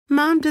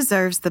Mom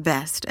deserves the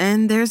best,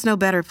 and there's no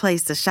better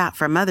place to shop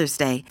for Mother's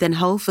Day than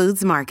Whole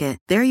Foods Market.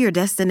 They're your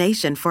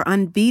destination for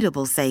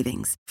unbeatable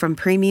savings, from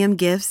premium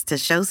gifts to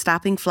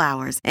show-stopping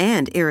flowers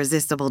and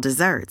irresistible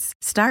desserts.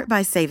 Start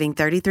by saving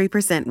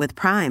 33% with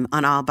Prime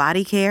on all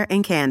body care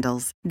and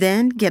candles.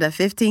 Then get a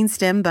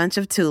 15-stem bunch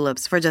of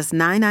tulips for just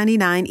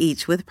 $9.99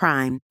 each with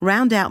Prime.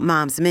 Round out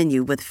Mom's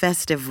menu with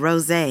festive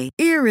rosé,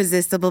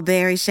 irresistible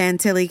berry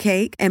chantilly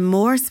cake, and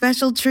more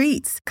special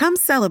treats. Come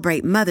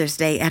celebrate Mother's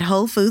Day at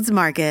Whole Foods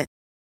Market.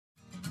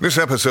 This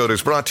episode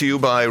is brought to you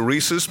by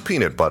Reese's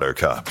Peanut Butter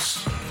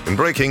Cups. In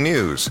breaking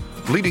news,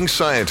 leading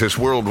scientists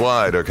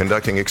worldwide are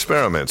conducting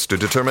experiments to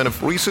determine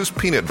if Reese's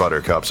Peanut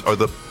Butter Cups are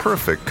the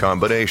perfect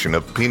combination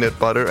of peanut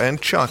butter and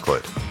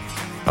chocolate.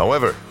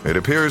 However, it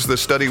appears the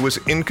study was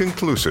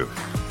inconclusive,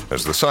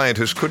 as the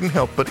scientists couldn't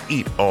help but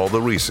eat all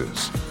the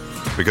Reese's.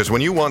 Because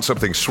when you want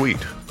something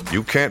sweet,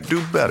 you can't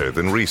do better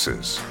than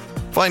Reese's.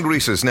 Find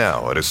Reese's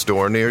now at a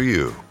store near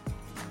you.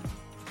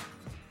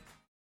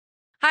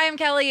 Hi, I'm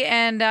Kelly,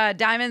 and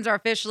diamonds are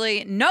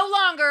officially no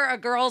longer a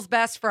girl's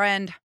best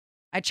friend.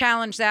 I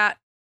challenge that.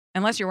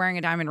 Unless you're wearing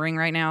a diamond ring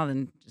right now,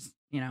 then just,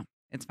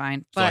 it's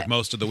fine. So like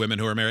most of the women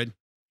who are married?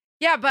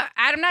 Yeah, but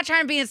I'm not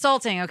trying to be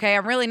insulting, okay?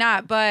 I'm really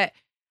not. But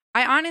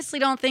I honestly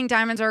don't think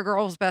diamonds are a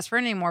girl's best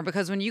friend anymore,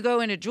 because when you go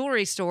into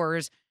jewelry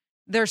stores,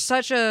 there's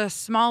such a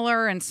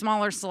smaller and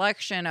smaller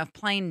selection of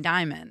plain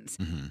diamonds.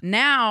 Mm-hmm.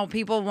 Now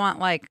people want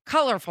like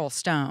colorful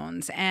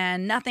stones,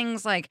 and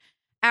nothing's like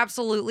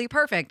absolutely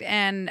perfect.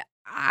 And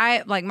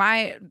I like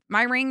my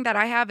ring that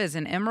I have is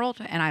an emerald,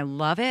 and I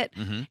love it.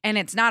 Mm-hmm. And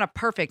it's not a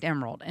perfect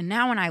emerald. And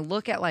now when I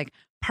look at like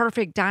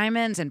perfect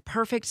diamonds and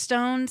perfect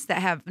stones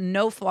that have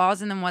no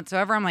flaws in them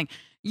whatsoever, I'm like,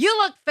 you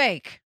look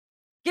fake.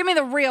 Give me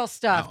the real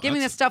stuff. Give me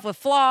the stuff with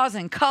flaws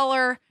and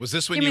color. Was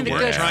this when you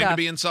weren't trying to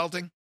be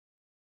insulting?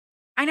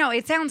 I know.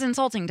 It sounds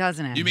insulting,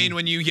 doesn't it? You mean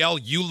when you yell,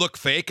 you look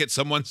fake at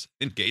someone's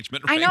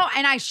engagement ring? I know,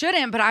 and I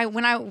shouldn't,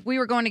 but we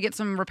were going to get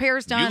some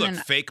repairs done. You look and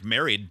fake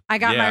married. I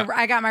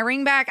got my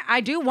ring back.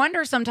 I do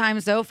wonder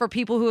sometimes, though, for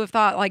people who have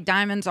thought like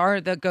diamonds are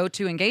the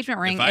go-to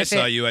engagement ring. If I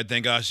saw you, I'd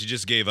think, she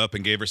just gave up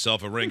and gave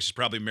herself a ring. She's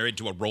probably married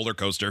to a roller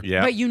coaster.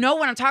 Yeah. But you know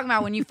what I'm talking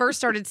about. When you first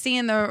started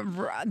seeing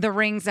the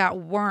rings that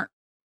weren't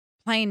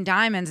plain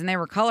diamonds and they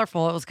were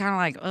colorful, it was kind of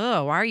like,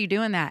 oh, why are you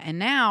doing that? And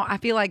now I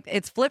feel like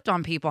it's flipped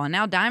on people, and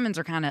now diamonds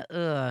are kind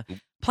of,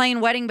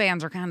 plain wedding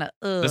bands are kind of,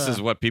 This is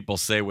what people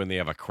say when they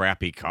have a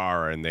crappy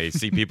car and they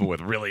see people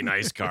with really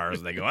nice cars.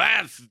 And they go,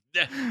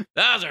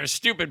 those are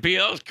stupid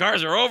people. Those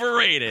cars are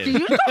overrated. Do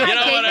you call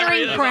that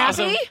ring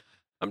crappy? Awesome.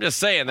 I'm just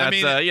saying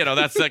that's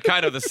that's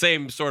kind of the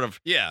same sort of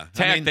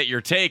tack that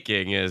you're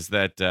taking is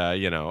that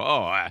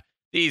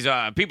these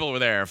people with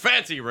their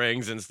fancy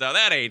rings and stuff,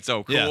 that ain't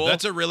so cool. Yeah,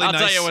 that's a really I'll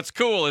nice... tell you what's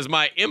cool is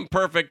my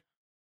imperfect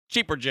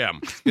cheaper gem.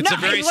 It's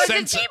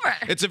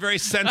a very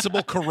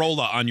sensible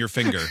Corolla on your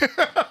finger.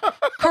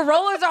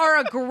 Corollas are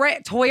a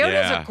great...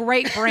 Toyota's a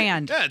great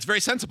brand. Yeah, it's very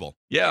sensible.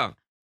 Yeah.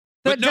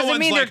 But no doesn't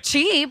mean they're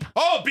cheap.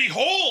 Oh,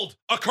 behold,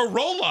 a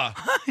Corolla.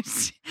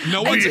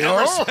 No one's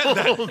ever said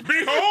that.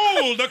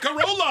 Behold, a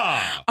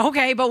Corolla.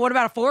 Okay, but what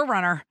about a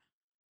 4Runner?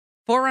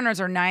 4Runners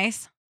are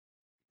nice.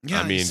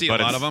 Yeah, I mean, see a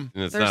lot of them.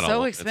 They're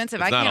so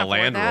expensive. It's I can't not a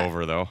Land afford that.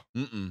 Rover, though.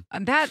 Mm-mm.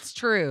 That's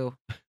true.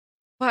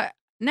 But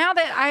now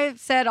that I've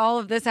said all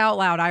of this out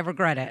loud, I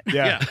regret it.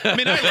 Yeah. I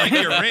mean, I like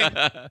your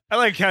ring. I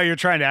like how you're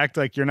trying to act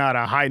like you're not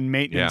a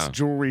high-maintenance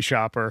jewelry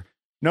shopper.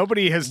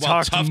 Nobody has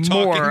talked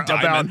more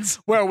about,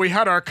 we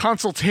had our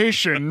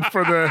consultation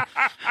for the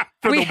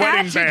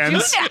wedding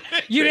bands.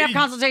 You didn't have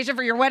consultation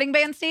for your wedding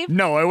band, Steve?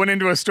 No, I went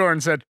into a store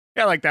and said,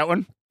 I like that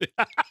one.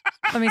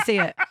 Let me see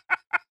it.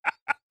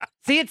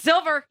 See, it's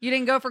silver. You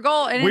didn't go for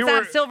gold. And it's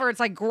not silver. It's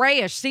like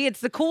grayish. See,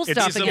 it's the cool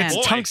stuff again.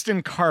 It's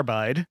tungsten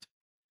carbide.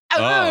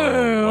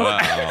 Oh,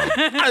 wow.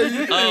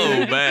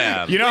 Oh,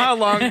 man. You know how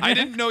long... I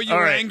didn't know you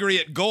were angry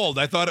at gold.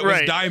 I thought it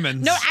was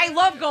diamonds. No, I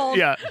love gold.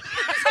 Yeah.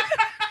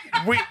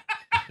 You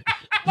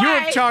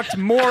have talked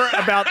more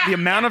about the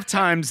amount of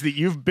times that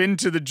you've been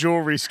to the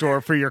jewelry store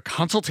for your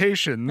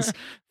consultations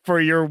for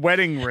your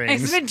wedding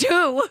rings. It's been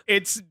 2.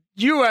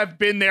 You have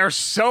been there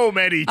so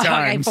many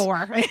times. Okay,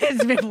 4.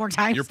 It's been 4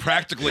 times. You're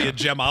practically a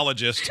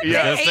gemologist.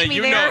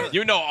 Yeah,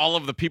 you know all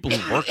of the people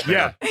who work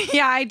there.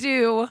 Yeah, I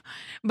do.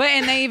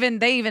 And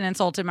they even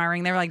insulted my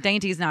ring. They were like,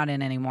 "Dainty's not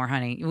in anymore,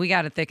 honey. We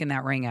got to thicken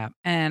that ring up."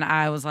 And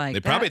I was like, they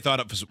probably thought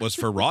it was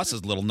for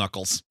Ross's little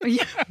knuckles.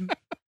 Yeah.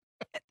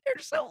 They're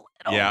so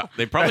little. Yeah,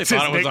 they probably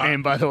thought it was his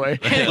nickname, by the way.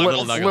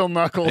 Little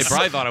Knuckles. They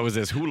probably thought it was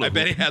his hula. I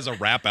bet he has a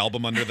rap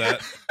album under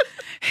that.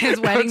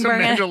 His wedding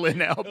brand.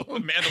 Mandolin album. A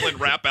mandolin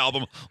rap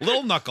album.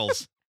 Little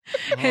Knuckles.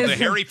 The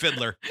hairy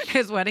fiddler.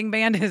 His wedding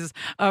band is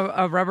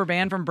a rubber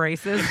band from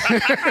braces.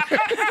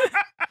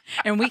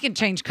 And we can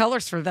change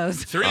colors for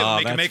those. 3 of them,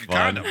 they can make a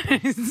condom.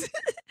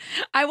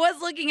 I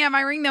was looking at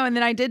my ring, though, and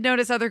then I did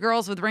notice other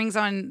girls with rings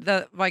on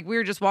we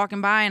were just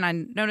walking by, and I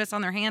noticed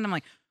on their hand, I'm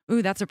like,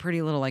 ooh, that's a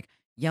pretty little,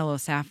 yellow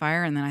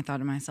sapphire. And then I thought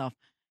to myself,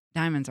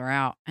 diamonds are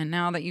out. And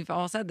now that you've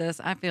all said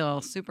this, I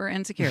feel super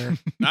insecure.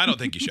 I don't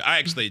think you should. I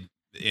actually,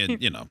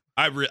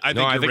 I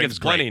think it's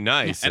plenty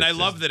nice. And I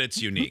love that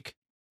it's unique.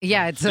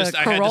 Yeah, it's Just, a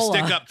I had to Corolla.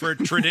 stick up for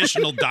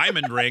traditional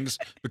diamond rings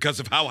because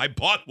of how I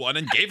bought one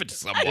and gave it to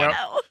someone.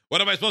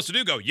 What am I supposed to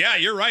do? Go, yeah,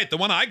 you're right. The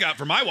one I got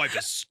for my wife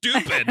is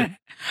stupid.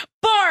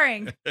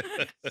 Boring. So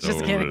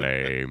Just kidding.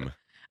 lame.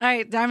 All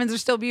right, diamonds are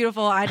still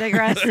beautiful. I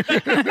digress.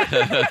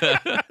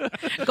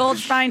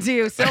 Gold's fine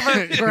too.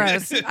 Silver,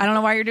 gross. I don't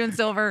know why you're doing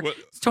silver.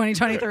 It's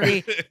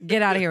 2023.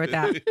 Get out of here with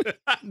that.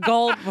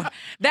 Gold,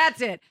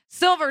 that's it.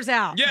 Silver's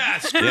out. Yeah,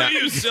 screw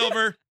you,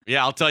 silver.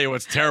 Yeah, I'll tell you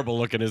what's terrible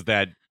looking is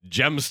that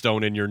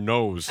gemstone in your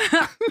nose.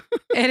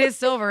 It is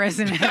silver,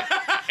 isn't it?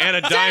 And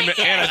a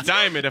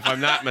diamond, if I'm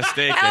not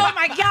mistaken. Oh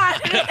my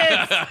God, it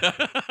is.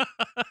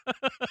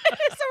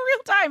 It's a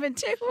real diamond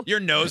too. Your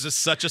nose is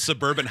such a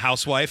suburban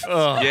housewife.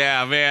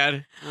 Yeah,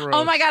 man.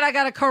 Oh my God, I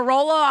got a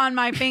Corolla on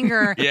my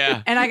finger.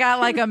 Yeah. And I got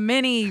like a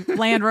mini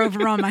Land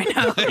Rover on my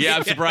nose. Yeah,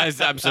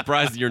 I'm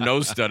surprised your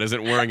nose stud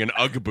isn't wearing an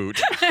Ugg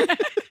boot.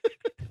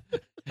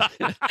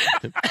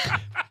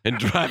 And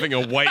driving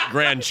a white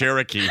Grand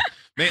Cherokee.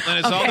 Maitland,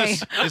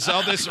 is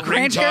all this ring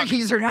Grand talk?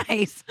 Cherokees are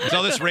nice. Is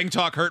all this ring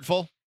talk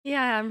hurtful?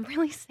 Yeah, I'm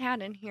really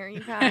sad in here,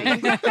 you guys.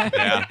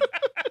 Yeah.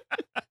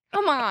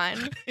 Come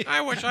on.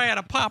 I wish I had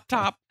a pop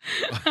top.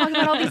 Talking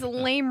about all these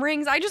lame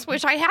rings. I just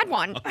wish I had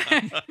one.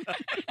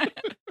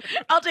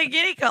 I'll take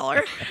any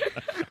color.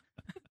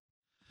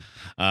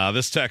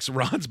 This text,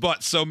 Ron's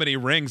bought so many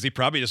rings, he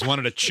probably just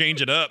wanted to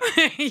change it up.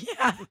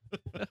 Yeah.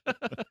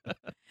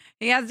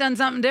 He has done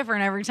something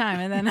different every time,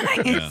 and then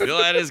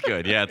Well, that is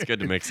good. Yeah, it's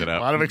good to mix it up.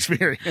 A lot of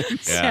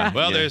experience. Yeah.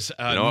 Well, there's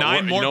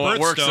 9 more what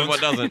works birthstones. and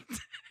what doesn't.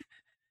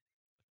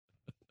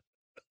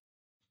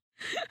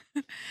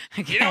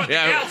 You know what the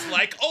gals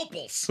like?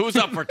 Opals. Who's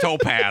up for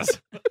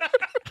topaz?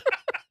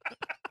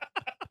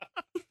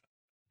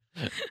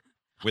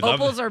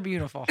 Opals are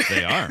beautiful.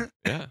 They are.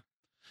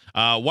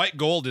 Yeah. White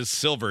gold is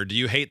silver. Do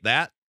you hate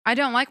that? I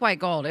don't like white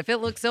gold. If it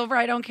looks silver,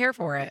 I don't care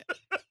for it.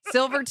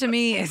 Silver to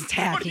me is What are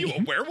tacky. you,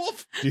 a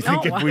werewolf? Do you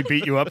think No. if we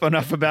beat you up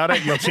enough about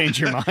it, you'll change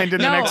your mind in the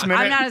No, next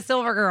minute? I'm not a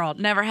silver girl.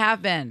 Never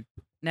have been.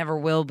 Never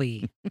will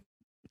be.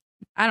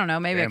 I don't know.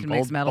 Maybe I Damn, can mix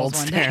bold- metals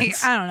bold one day.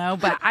 stance. I don't know.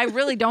 But I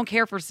really don't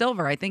care for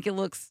silver. I think it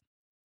looks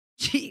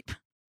cheap.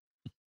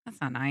 That's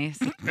not nice.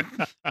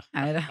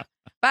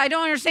 But I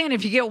don't understand.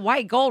 If you get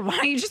white gold, why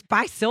don't you just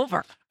buy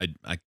silver?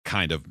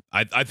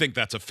 I think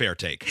that's a fair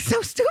take. It's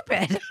so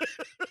stupid.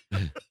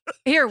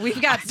 Here,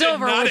 we've got did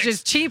silver, not which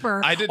is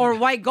cheaper, I didn't- or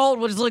white gold,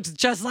 which looks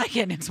just like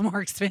it and it's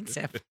more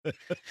expensive.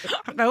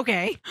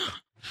 Okay.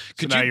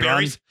 Could now you you're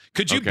bury? on?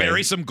 Could you Okay.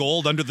 bury some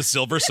gold under the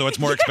silver so it's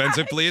more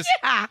expensive, please?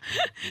 Yeah.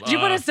 Did you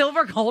put a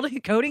silver gold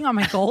coating on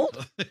my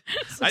gold?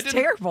 It's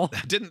terrible.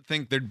 I didn't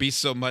think there'd be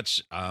so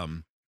much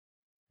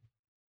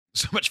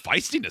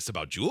feistiness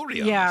about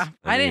jewelry. On Yeah, this.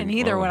 I didn't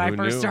either when I who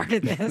first knew?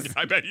 started this.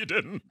 I bet you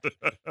didn't.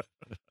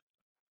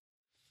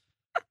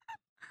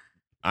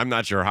 I'm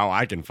not sure how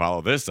I can follow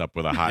this up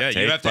with a hot take.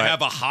 You have to but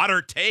have a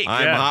hotter take.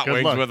 I'm Yeah, Hot good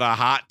Wings luck. with a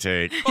hot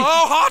take. Oh,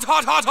 hot,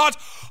 hot, hot, hot,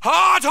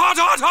 hot, hot,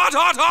 hot, hot,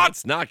 hot, hot.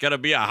 It's not going to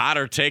be a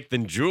hotter take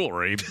than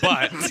jewelry,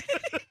 but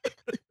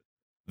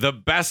the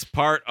best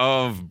part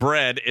of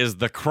bread is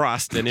the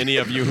crust, and any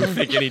of you who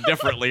think any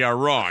differently are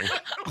wrong.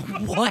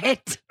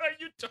 What? Are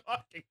you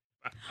talking?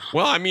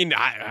 Well, I mean,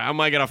 how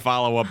am I going to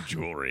follow up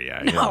jewelry?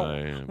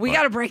 No, we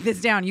got to break this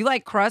down. You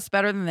like crust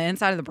better than the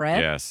inside of the bread?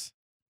 Yes.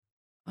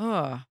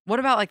 Ugh. What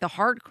about like the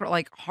hard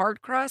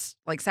crust,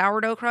 like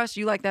sourdough crust?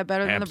 You like that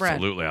better than the bread?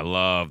 Absolutely. I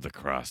love the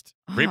crust.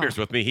 Premier's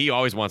with me. He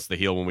always wants the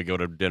heel when we go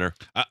to dinner.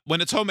 When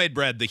it's homemade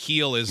bread, the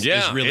heel is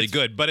really it's-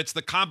 good, but it's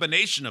the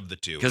combination of the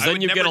two. Because I then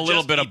would you get never a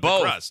little just bit of eat the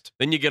both. crust.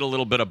 Then you get a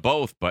little bit of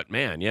both. But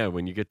man, yeah,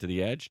 when you get to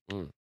the edge,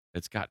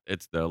 it's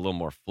a little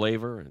more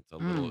flavor. And it's a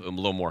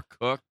little more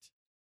cooked.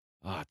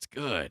 Oh, it's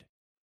good.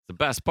 It's the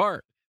best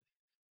part.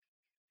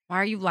 Why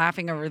are you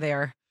laughing over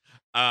there?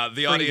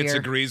 The audience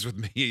agrees with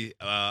me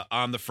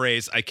on the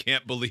phrase, I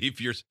can't believe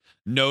your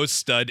nose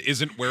stud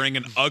isn't wearing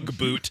an Ugg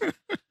boot.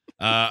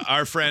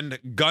 Our friend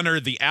Gunnar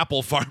the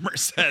apple farmer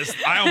says,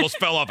 I almost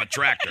fell off a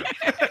tractor.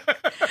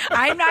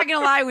 I'm not going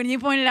to lie. When you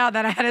pointed out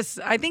that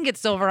I think it's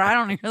silver. I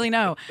don't really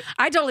know.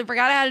 I totally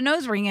forgot I had a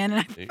nose ring in,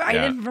 and I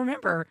didn't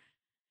remember.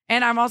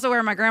 And I'm also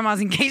wearing my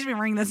grandma's engagement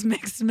ring that's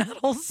mixed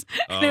metals.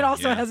 And it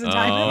also has a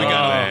diamond. We Oh,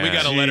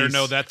 got to let her jeez.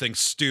 know that thing's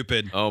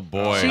stupid. Oh,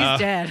 boy. She's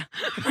dead.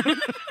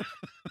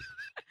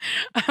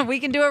 We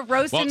can do it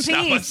roast in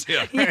peace.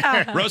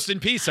 Yeah. Roast in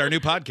Peace, our new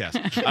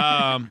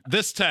podcast.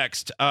 This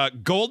text,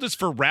 gold is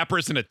for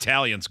rappers and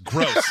Italians.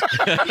 Gross.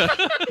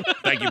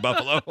 Thank you,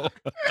 Buffalo.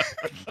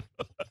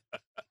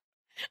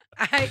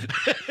 I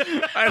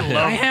love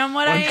I am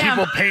what when I am.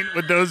 people paint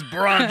with those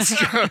bronze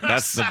strokes.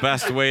 That's the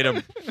best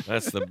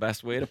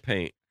way to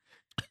paint.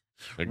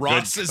 A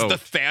Ross good is coat. the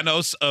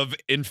Thanos of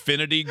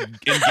infinity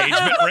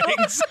engagement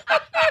rings.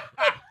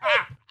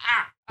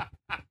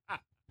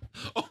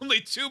 Only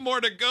 2 more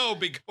to go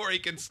before he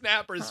can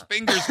snap his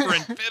fingers for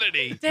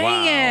infinity. Dang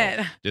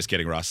Wow. it. Just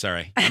kidding, Ross.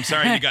 Sorry. I'm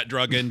sorry you got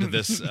drug into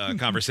this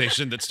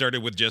conversation that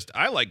started with just,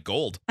 I like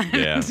gold.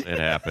 Yeah, it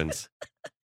happens.